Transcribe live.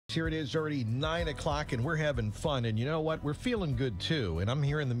Here it is, already 9 o'clock, and we're having fun. And you know what? We're feeling good, too. And I'm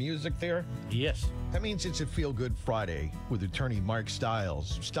hearing the music there. Yes. That means it's a feel-good Friday with attorney Mark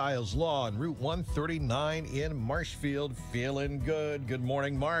Stiles. Stiles Law on Route 139 in Marshfield. Feeling good. Good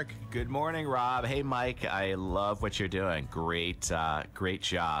morning, Mark. Good morning, Rob. Hey, Mike. I love what you're doing. Great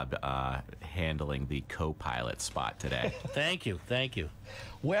job handling the co-pilot spot today. Thank you. Thank you.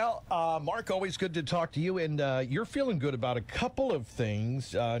 Well, Mark, always good to talk to you. And you're feeling good about a couple of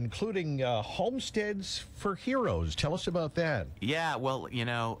things, including Homesteads for Heroes. Tell us about that. Yeah, well, you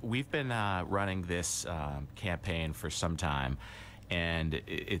know, we've been running this campaign for some time, and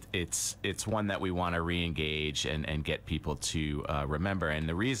it's one that we want to re-engage and get people to remember. And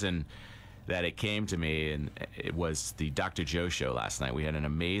the reason that it came to me, and it was the Dr. Joe show last night. We had an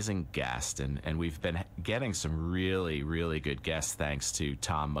amazing guest, and we've been getting some really, really good guests thanks to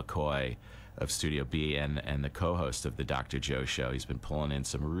Tom McCoy of Studio B and the co-host of the Dr. Joe show. He's been pulling in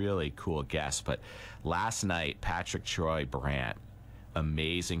some really cool guests. But last night, Patrick Troy Brandt,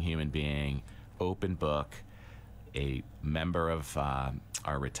 amazing human being, open book, a member of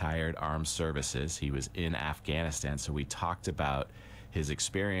our retired armed services. He was in Afghanistan, so we talked about his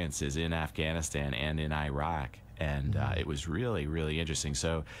experiences in Afghanistan and in Iraq, and it was really, really interesting.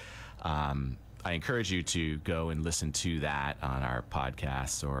 So I encourage you to go and listen to that on our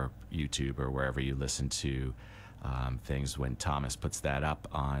podcasts or YouTube or wherever you listen to things when Thomas puts that up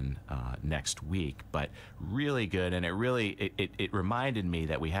on next week. But really good, and it reminded me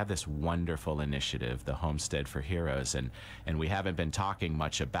that we have this wonderful initiative, the Homestead for Heroes, and we haven't been talking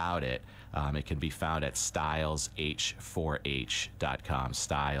much about it. It can be found at stylesH4H.com,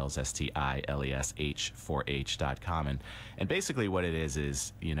 Stiles, S-T-I-L-E-S, H4H.com. And basically what it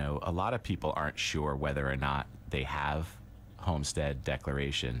is, you know, a lot of people aren't sure whether or not they have homestead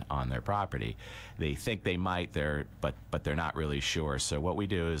declaration on their property. They think they might, but they're not really sure. So what we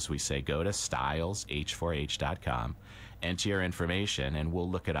do is we say go to stylesH4H.com, enter your information, and we'll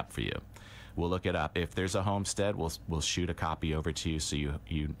look it up for you. We'll look it up. If there's a homestead, we'll shoot a copy over to you, so you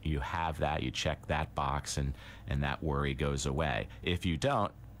have that. You check that box, and that worry goes away. If you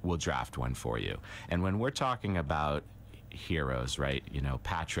don't, we'll draft one for you. And when we're talking about heroes, right? You know,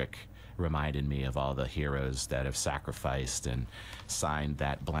 Patrick reminded me of all the heroes that have sacrificed and signed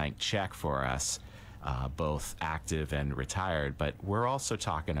that blank check for us, both active and retired. But we're also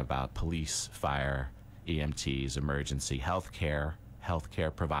talking about police, fire, EMTs, emergency, healthcare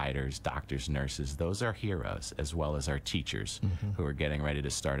providers, doctors, nurses. Those are heroes, as well as our teachers who are getting ready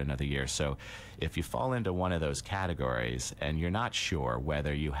to start another year. So if you fall into one of those categories and you're not sure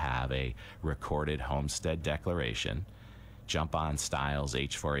whether you have a recorded homestead declaration, jump on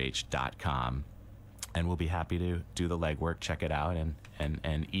stylesH4H.com, and we'll be happy to do the legwork, check it out, and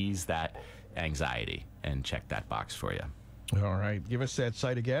ease that anxiety and check that box for you. All right. Give us that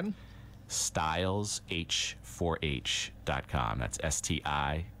site again. stylesH4H.com. That's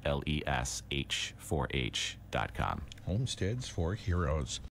STILES H4H.com. Homesteads for Heroes.